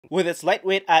With its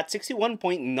lightweight at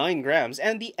 61.9 grams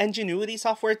and the Ngenuity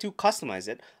software to customize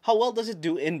it, how well does it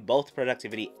do in both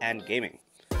productivity and gaming?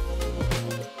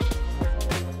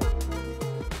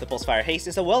 The Pulsefire Haste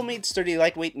is a well-made, sturdy,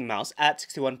 lightweight mouse at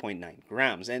 61.9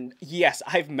 grams, and yes,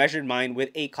 I've measured mine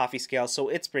with a coffee scale, so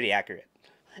it's pretty accurate.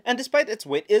 And despite its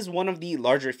weight, it is one of the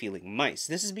larger feeling mice.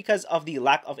 This is because of the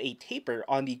lack of a taper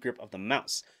on the grip of the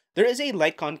mouse. There is a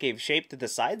light concave shape to the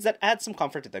sides that adds some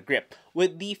comfort to the grip,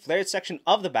 with the flared section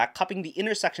of the back cupping the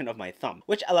inner section of my thumb,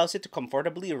 which allows it to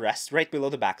comfortably rest right below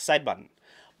the back side button.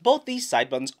 Both these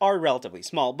side buttons are relatively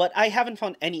small, but I haven't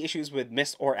found any issues with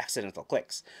missed or accidental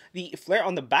clicks. The flare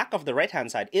on the back of the right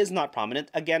hand side is not prominent,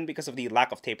 again because of the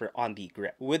lack of taper on the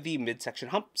grip, with the midsection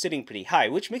hump sitting pretty high,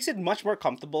 which makes it much more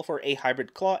comfortable for a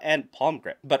hybrid claw and palm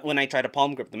grip. But when I try to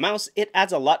palm grip the mouse, it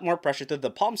adds a lot more pressure to the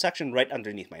palm section right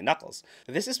underneath my knuckles.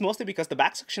 This is mostly because the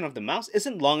back section of the mouse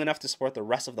isn't long enough to support the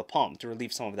rest of the palm to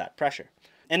relieve some of that pressure.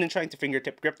 And in trying to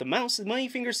fingertip grip the mouse, my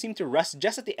fingers seem to rest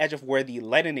just at the edge of where the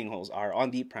lightning holes are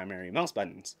on the primary mouse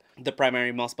buttons. The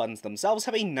primary mouse buttons themselves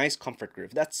have a nice comfort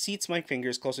groove that seats my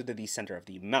fingers closer to the center of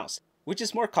the mouse, which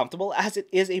is more comfortable as it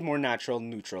is a more natural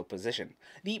neutral position.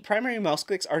 The primary mouse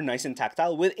clicks are nice and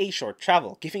tactile with a short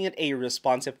travel, giving it a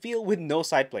responsive feel with no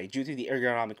side play due to the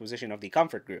ergonomic position of the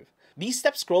comfort groove. The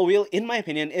step scroll wheel, in my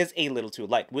opinion, is a little too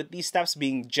light, with the steps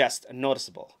being just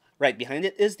noticeable. Right behind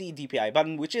it is the DPI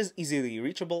button, which is easily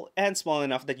reachable and small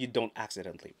enough that you don't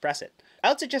accidentally press it. I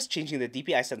would suggest changing the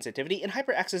DPI sensitivity in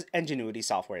HyperX's Ngenuity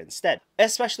software instead,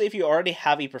 especially if you already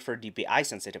have a preferred DPI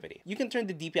sensitivity. You can turn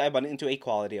the DPI button into a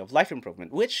quality of life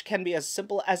improvement, which can be as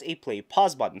simple as a play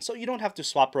pause button, so you don't have to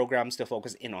swap programs to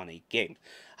focus in on a game.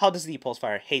 How does the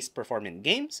Pulsefire Haste perform in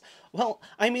games? Well,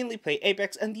 I mainly play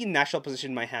Apex, and the natural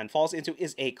position my hand falls into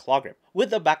is a claw grip, with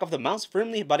the back of the mouse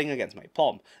firmly butting against my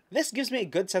palm. This gives me a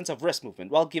good sense of wrist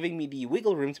movement while giving me the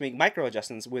wiggle room to make micro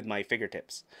adjustments with my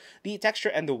fingertips. The texture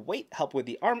and the weight help with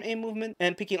the arm aim movement,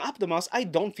 and picking up the mouse, I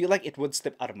don't feel like it would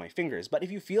slip out of my fingers, but if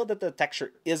you feel that the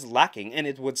texture is lacking and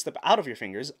it would slip out of your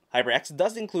fingers, HyperX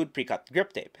does include pre-cut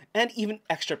grip tape, and even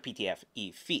extra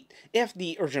PTFE feet, if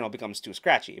the original becomes too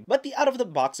scratchy, but the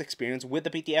out-of-the-box experience with the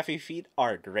PTFE feet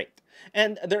are great.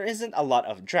 And there isn't a lot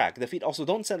of drag. The feet also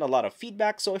don't send a lot of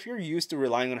feedback, so if you're used to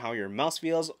relying on how your mouse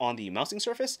feels on the mousing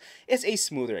surface, it's a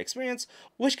smoother experience,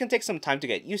 which can take some time to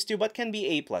get used to but can be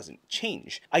a pleasant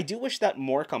change. I do wish that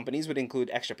more companies would include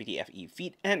extra PTFE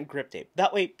feet and grip tape.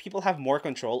 That way, people have more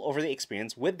control over the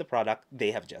experience with the product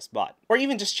they have just bought. Or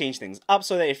even just change things up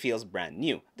so that it feels brand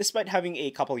new, despite having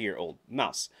a couple-year-old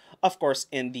mouse. Of course,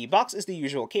 in the box is the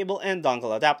usual cable and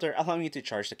dongle adapter, allowing you to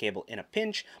charge the cable in a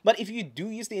pinch, but if you do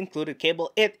use the included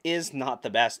cable, it is not the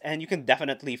best, and you can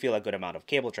definitely feel a good amount of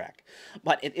cable track.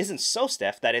 But it isn't so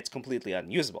stiff that it's completely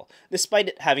unusable, despite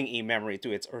it having a memory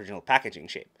to its original packaging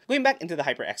shape. Going back into the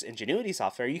HyperX Ngenuity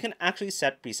software, you can actually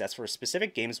set presets for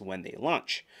specific games when they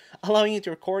launch, allowing you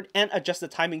to record and adjust the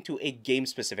timing to a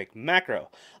game-specific macro,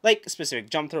 like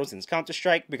specific jump throws in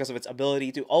Counter-Strike because of its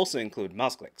ability to also include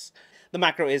mouse clicks. The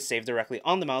macro is saved directly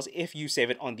on the mouse if you save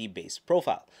it on the base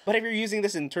profile. But if you're using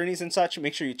this in tourneys and such,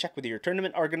 make sure you check with your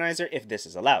tournament organizer if this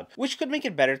is allowed, which could make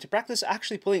it better to practice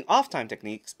actually pulling off time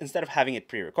techniques instead of having it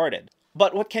pre-recorded.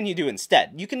 But what can you do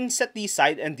instead? You can set the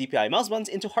side and DPI mouse buttons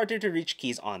into harder to reach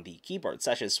keys on the keyboard,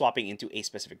 such as swapping into a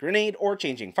specific grenade or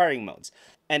changing firing modes.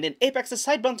 And in Apex, the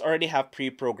side buttons already have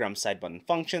pre-programmed side button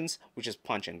functions, which is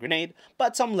punch and grenade,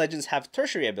 but some legends have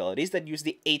tertiary abilities that use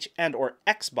the H and or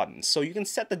X buttons, so you can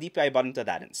set the DPI button to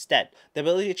that instead. The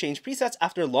ability to change presets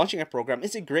after launching a program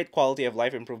is a great quality of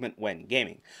life improvement when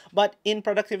gaming, but in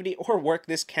productivity or work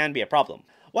this can be a problem.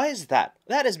 Why is that?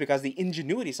 That is because the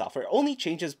Ngenuity software only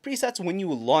changes presets when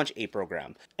you launch a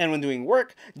program, and when doing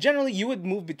work, generally you would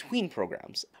move between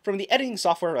programs. From the editing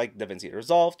software like DaVinci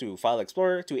Resolve, to File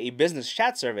Explorer, to a business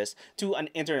chat service, to an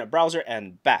internet browser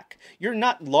and back. You're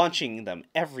not launching them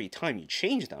every time you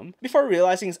change them, before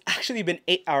realizing it's actually been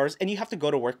 8 hours and you have to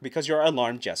go to work because your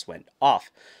alarm just went off.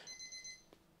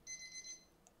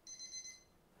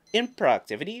 In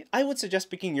productivity, I would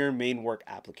suggest picking your main work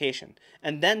application,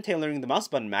 and then tailoring the mouse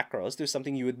button macros to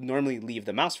something you would normally leave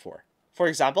the mouse for. For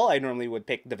example, I normally would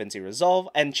pick DaVinci Resolve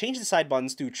and change the side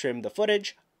buttons to trim the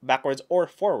footage, backwards or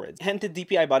forwards, and the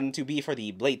DPI button to be for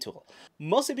the blade tool.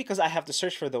 Mostly because I have to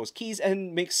search for those keys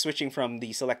and makes switching from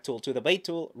the select tool to the blade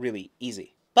tool really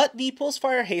easy. But the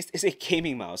Pulsefire Haste is a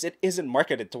gaming mouse. It isn't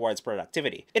marketed towards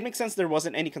productivity. It makes sense there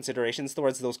wasn't any considerations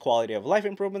towards those quality of life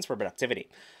improvements for productivity.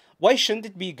 Why shouldn't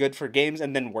it be good for games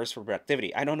and then worse for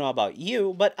productivity? I don't know about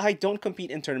you, but I don't compete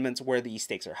in tournaments where the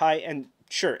stakes are high, and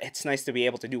Sure, it's nice to be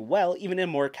able to do well even in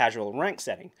a more casual rank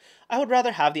setting. I would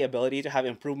rather have the ability to have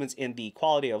improvements in the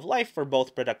quality of life for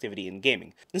both productivity and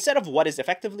gaming, instead of what is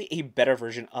effectively a better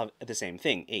version of the same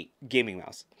thing, a gaming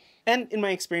mouse. And in my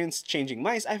experience changing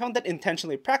mice, I found that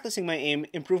intentionally practicing my aim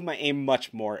improved my aim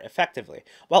much more effectively,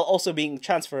 while also being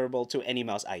transferable to any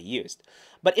mouse I used.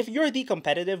 But if you're the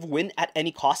competitive win at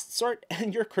any cost sort,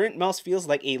 and your current mouse feels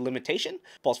like a limitation,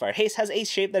 Pulsefire Haste has a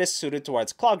shape that is suited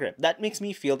towards claw grip that makes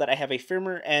me feel that I have a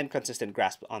firmer and consistent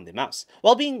grasp on the mouse,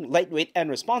 while being lightweight and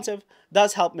responsive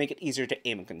does help make it easier to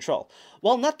aim and control.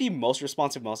 While not the most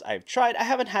responsive mouse I've tried, I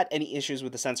haven't had any issues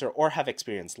with the sensor or have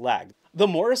experienced lag. The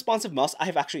more responsive mouse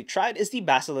I've actually tried is the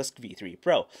Basilisk V3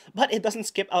 Pro, but it doesn't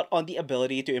skip out on the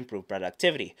ability to improve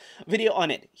productivity. Video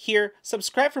on it here.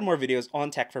 Subscribe for more videos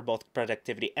on tech for both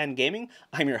productivity and gaming.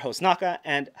 I'm your host Naka,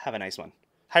 and have a nice one.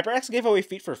 HyperX gave away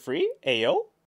feet for free? Ayo?